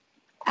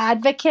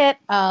advocate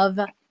of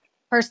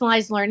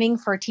personalized learning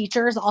for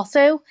teachers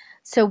also.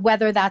 So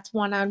whether that's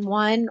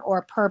one-on-one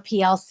or per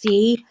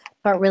PLC,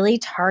 but really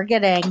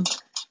targeting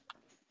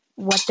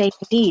what they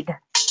need,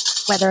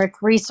 whether it's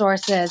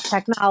resources,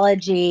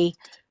 technology,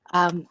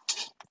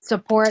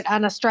 support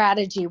on a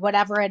strategy,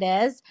 whatever it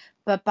is,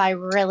 but by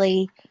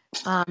really,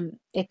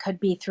 it could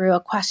be through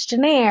a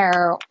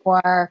questionnaire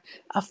or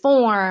a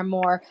form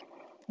or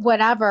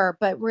whatever,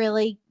 but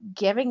really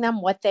giving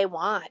them what they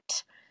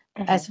want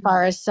as Mm-hmm.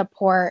 far as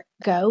support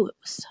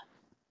goes.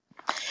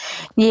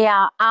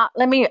 Yeah,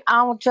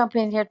 I'll jump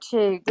in here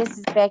too. This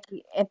is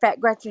Becky. In fact,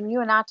 Gretchen,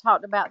 you and I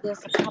talked about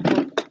this a couple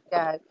of weeks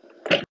ago,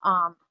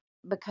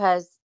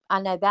 because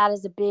I know that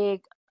is a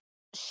big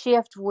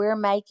shift we're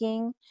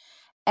making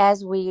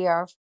as we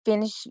are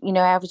finished,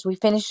 as we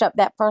finish up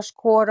that first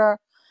quarter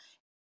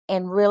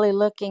and really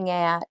looking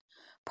at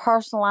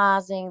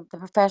personalizing the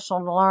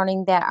professional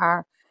learning that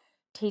our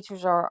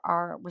teachers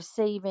are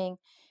receiving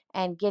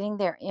and getting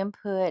their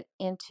input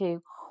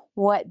into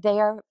what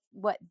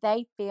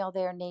they feel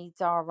their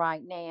needs are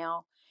right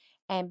now,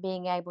 and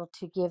being able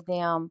to give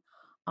them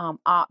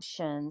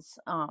options,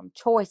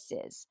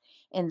 choices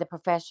in the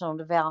professional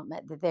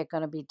development that they're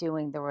going to be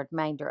doing the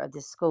remainder of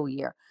this school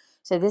year.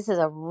 So this is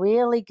a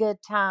really good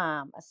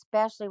time,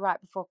 especially right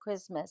before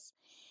Christmas.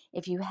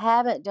 If you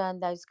haven't done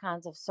those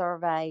kinds of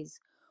surveys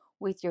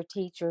with your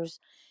teachers,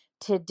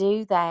 to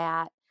do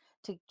that,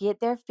 to get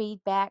their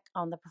feedback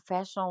on the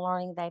professional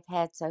learning they've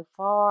had so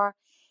far,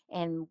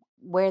 and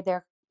where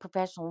their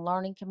professional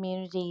learning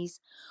communities,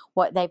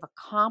 what they've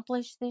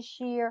accomplished this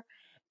year,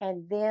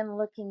 and then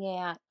looking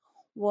at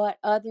what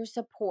other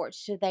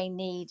supports do they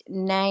need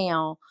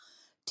now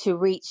to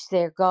reach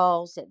their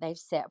goals that they've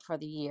set for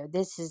the year.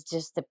 This is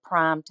just the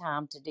prime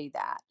time to do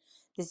that.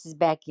 This is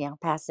Becky. I'll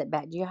pass it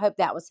back. Do you hope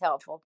that was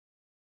helpful?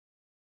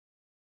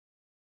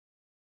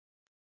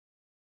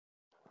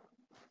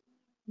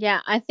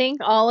 Yeah, I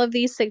think all of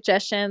these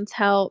suggestions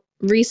help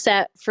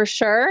reset for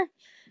sure.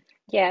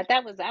 Yeah, I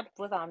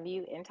was on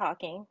mute and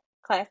talking.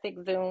 Classic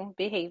Zoom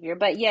behavior.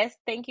 But yes,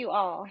 thank you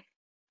all.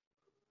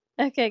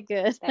 Okay,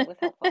 good. That was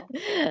helpful.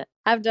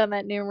 I've done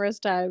that numerous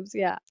times.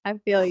 Yeah, I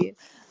feel you.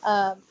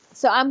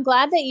 So I'm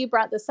glad that you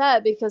brought this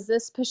up because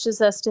this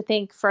pushes us to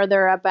think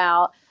further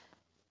about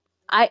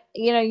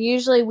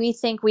usually we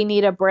think we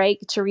need a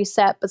break to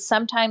reset, but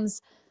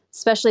sometimes,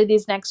 especially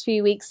these next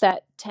few weeks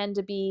that tend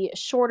to be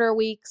shorter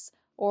weeks,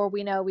 or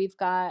we know we've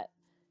got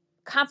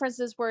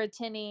conferences we're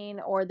attending,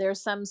 or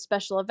there's some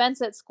special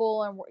events at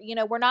school, and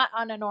we're not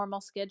on a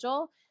normal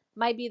schedule.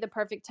 might be the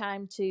perfect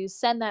time to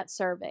send that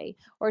survey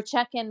or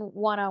check in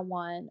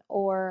one-on-one,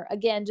 or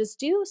again, just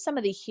do some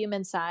of the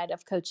human side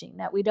of coaching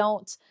that we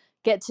don't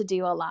get to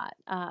do a lot.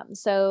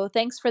 So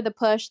thanks for the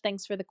push.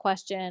 Thanks for the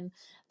question.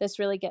 This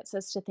really gets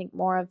us to think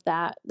more of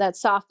that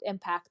soft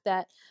impact,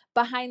 that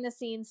behind the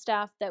scenes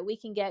stuff that we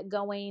can get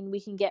going, we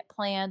can get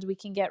planned, we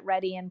can get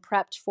ready and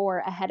prepped for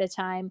ahead of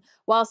time,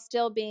 while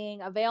still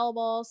being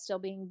available, still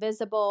being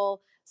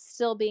visible,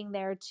 still being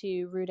there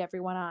to root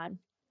everyone on.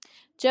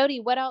 Jody,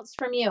 what else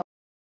from you?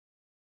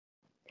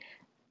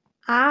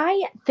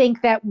 I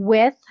think that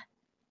with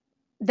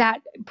that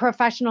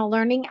professional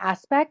learning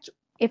aspect,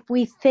 if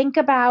we think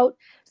about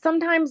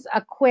sometimes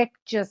a quick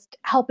just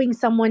helping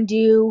someone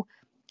do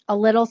a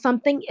little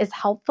something is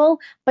helpful,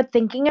 but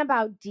thinking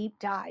about deep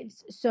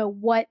dives. So,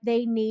 what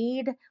they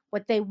need,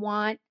 what they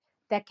want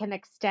that can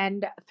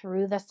extend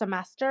through the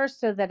semester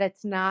so that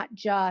it's not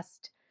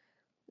just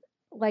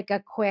like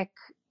a quick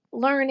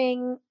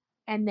learning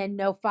and then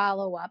no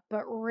follow up,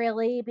 but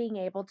really being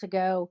able to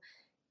go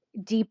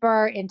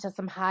deeper into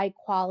some high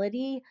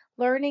quality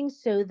learning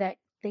so that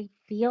they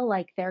feel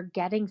like they're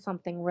getting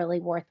something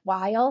really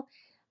worthwhile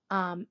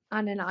on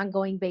an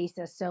ongoing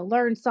basis. So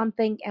learn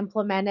something,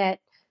 implement it,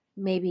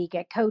 maybe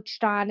get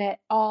coached on it,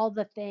 all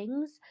the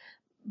things,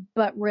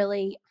 but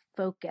really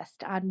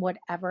focused on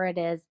whatever it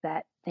is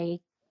that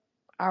they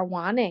are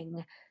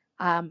wanting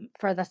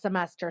for the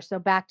semester. So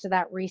back to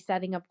that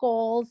resetting of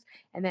goals,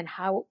 and then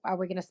how are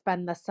we going to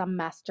spend the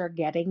semester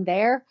getting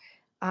there?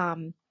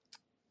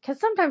 Because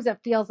sometimes it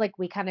feels like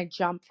we kind of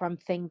jump from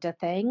thing to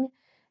thing.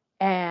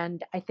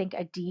 And I think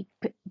a deep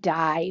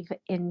dive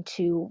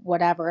into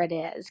whatever it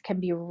is can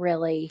be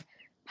really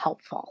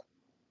helpful.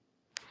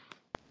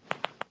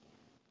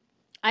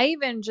 I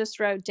even just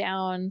wrote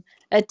down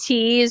a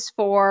tease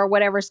for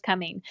whatever's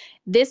coming.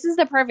 This is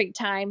the perfect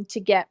time to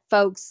get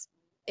folks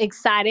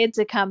excited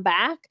to come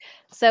back.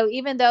 So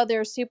even though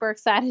they're super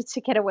excited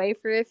to get away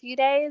for a few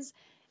days,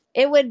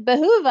 it would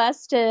behoove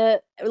us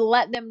to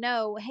let them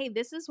know, hey,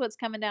 this is what's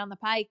coming down the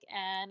pike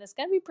and it's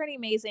going to be pretty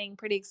amazing,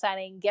 pretty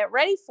exciting. Get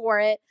ready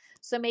for it.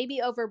 So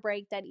maybe over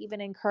break, that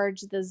even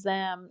encourages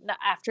them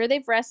after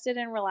they've rested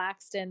and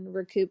relaxed and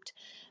recouped,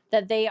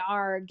 that they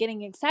are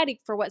getting excited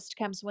for what's to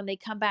come. So when they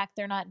come back,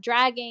 they're not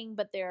dragging,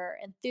 but they're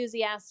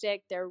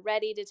enthusiastic. They're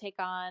ready to take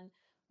on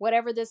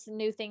whatever this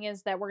new thing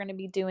is that we're going to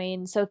be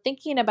doing. So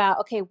thinking about,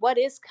 okay, what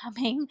is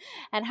coming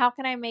and how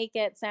can I make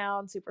it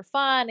sound super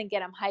fun and get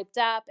them hyped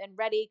up and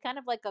ready, kind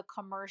of like a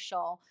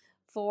commercial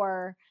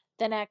for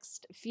the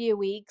next few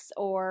weeks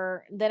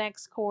or the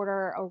next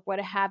quarter or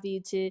what have you,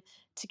 to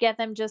get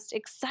them just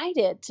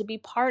excited to be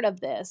part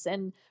of this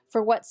and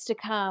for what's to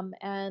come,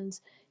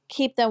 and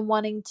keep them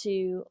wanting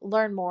to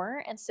learn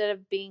more instead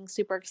of being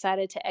super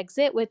excited to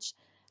exit, which,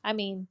 I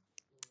mean,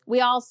 we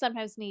all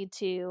sometimes need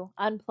to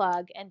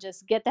unplug and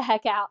just get the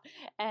heck out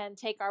and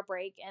take our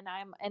break. And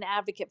I'm an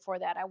advocate for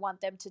that. I want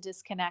them to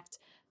disconnect,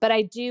 but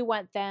I do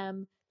want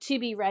them to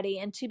be ready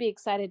and to be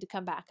excited to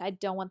come back. I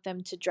don't want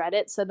them to dread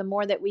it. So the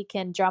more that we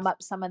can drum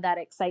up some of that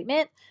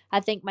excitement, I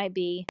think might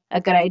be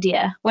a good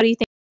idea. What do you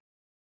think?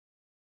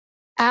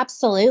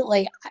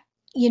 Absolutely.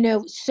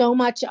 So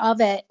much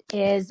of it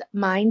is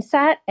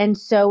mindset. And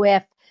so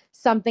if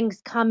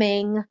something's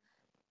coming,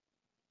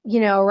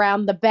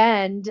 around the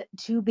bend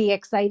to be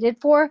excited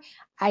for,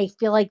 I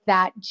feel like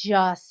that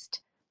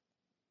just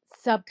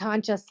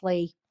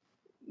subconsciously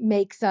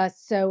makes us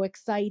so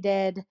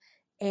excited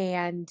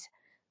and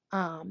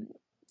um,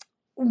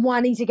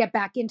 wanting to get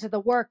back into the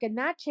work. And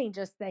that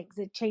changes things.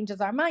 It changes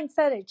our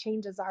mindset, it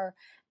changes our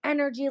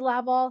energy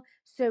level.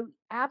 So,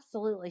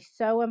 absolutely,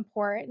 so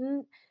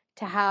important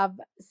to have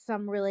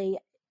some really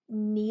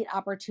neat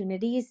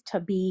opportunities to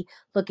be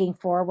looking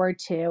forward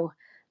to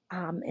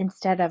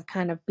instead of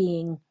kind of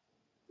being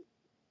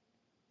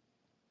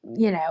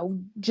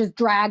just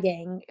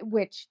dragging,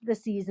 which the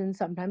season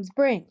sometimes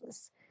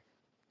brings.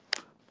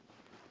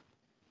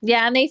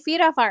 Yeah, and they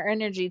feed off our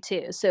energy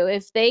too. So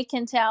if they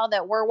can tell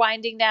that we're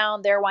winding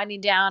down, they're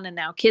winding down, and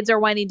now kids are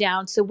winding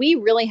down. So we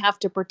really have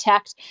to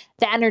protect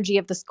the energy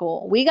of the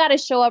school. We got to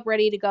show up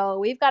ready to go.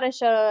 We've got to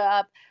show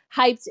up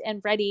hyped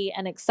and ready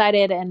and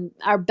excited and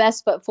our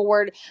best foot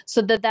forward,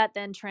 so that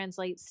then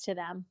translates to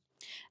them.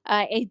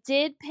 I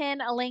did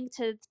pin a link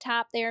to the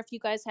top there if you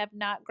guys have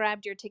not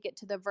grabbed your ticket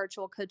to the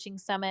virtual coaching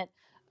summit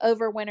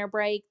over winter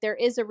break. There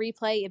is a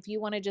replay if you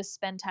want to just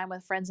spend time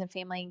with friends and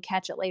family and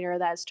catch it later.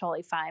 That's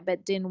totally fine,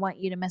 but didn't want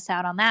you to miss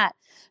out on that.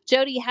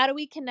 Jody, how do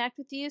we connect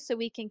with you so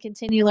we can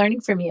continue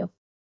learning from you?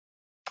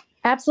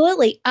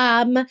 Absolutely.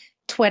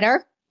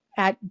 Twitter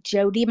at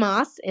Jody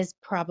Moss is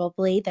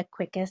probably the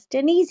quickest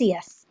and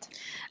easiest.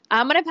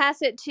 I'm going to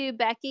pass it to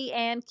Becky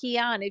and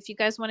Keon. If you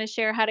guys want to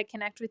share how to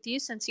connect with you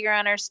since you're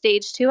on our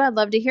stage too, I'd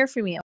love to hear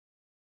from you.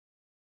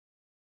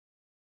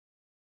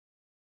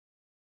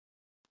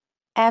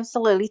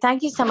 Absolutely.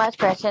 Thank you so much,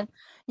 Gretchen.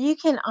 You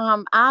can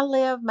I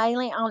live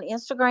mainly on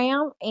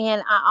Instagram,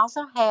 and I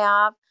also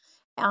have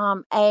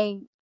a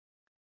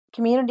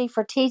community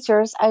for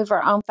teachers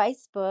over on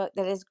Facebook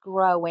that is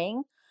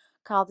growing,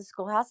 called the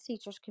Schoolhouse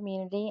Teachers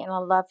Community, and I'd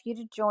love for you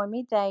to join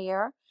me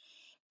there.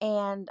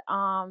 And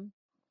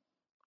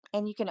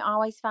you can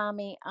always find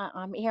me.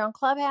 I'm here on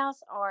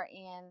Clubhouse or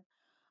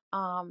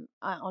on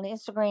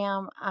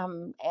Instagram.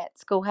 I'm at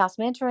Schoolhouse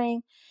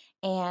Mentoring,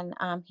 and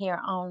I'm here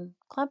on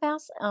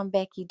Clubhouse. I'm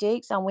Becky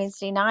Dukes. On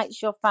Wednesday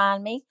nights, you'll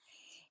find me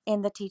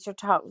in the Teacher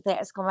Talk with the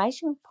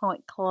Exclamation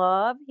Point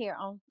Club here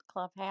on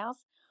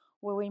Clubhouse,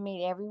 where we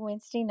meet every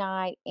Wednesday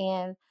night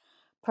and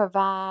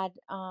provide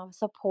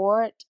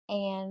support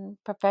and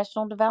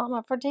professional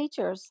development for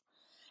teachers.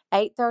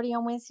 8:30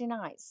 on Wednesday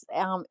nights,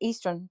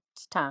 Eastern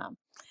time.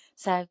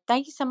 So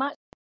thank you so much.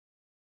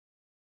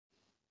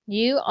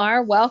 You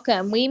are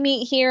welcome. We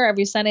meet here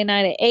every Sunday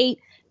night at 8.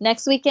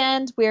 Next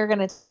weekend, we're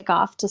going to take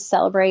off to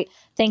celebrate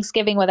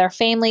Thanksgiving with our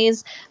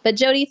families. But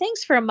Jody,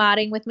 thanks for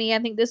modding with me. I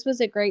think this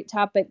was a great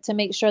topic to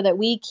make sure that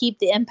we keep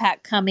the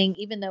impact coming,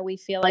 even though we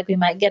feel like we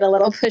might get a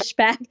little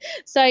pushback.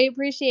 So I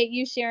appreciate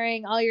you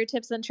sharing all your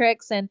tips and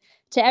tricks. And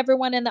to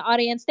everyone in the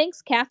audience,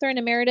 thanks, Catherine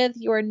and Meredith.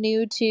 You are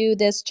new to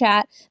this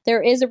chat.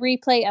 There is a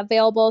replay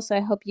available, so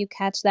I hope you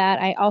catch that.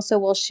 I also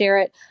will share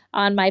it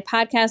on my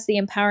podcast, the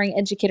Empowering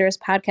Educators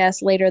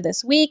podcast, later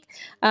this week.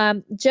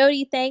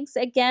 Jody, thanks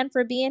again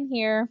for being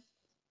here.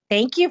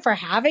 Thank you for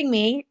having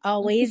me.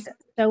 Always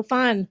so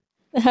fun.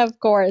 Of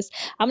course.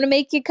 I'm going to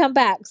make you come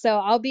back. So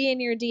I'll be in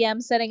your DM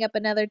setting up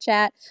another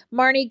chat.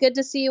 Marnie, good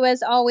to see you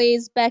as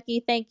always.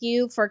 Becky, thank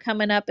you for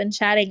coming up and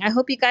chatting. I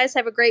hope you guys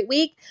have a great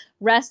week.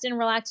 Rest and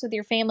relax with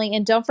your family.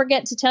 And don't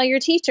forget to tell your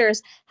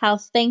teachers how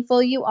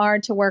thankful you are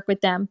to work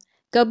with them.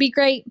 Go be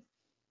great.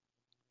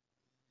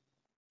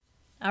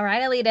 All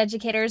right, Elite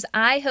Educators,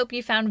 I hope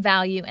you found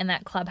value in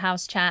that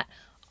Clubhouse chat.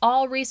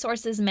 All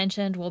resources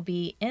mentioned will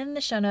be in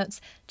the show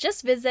notes.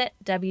 Just visit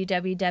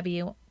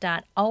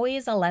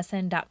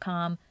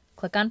www.alwaysalesson.com,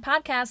 click on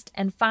podcast,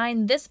 and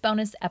find this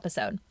bonus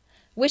episode.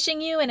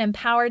 Wishing you an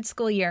empowered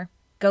school year.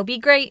 Go be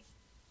great.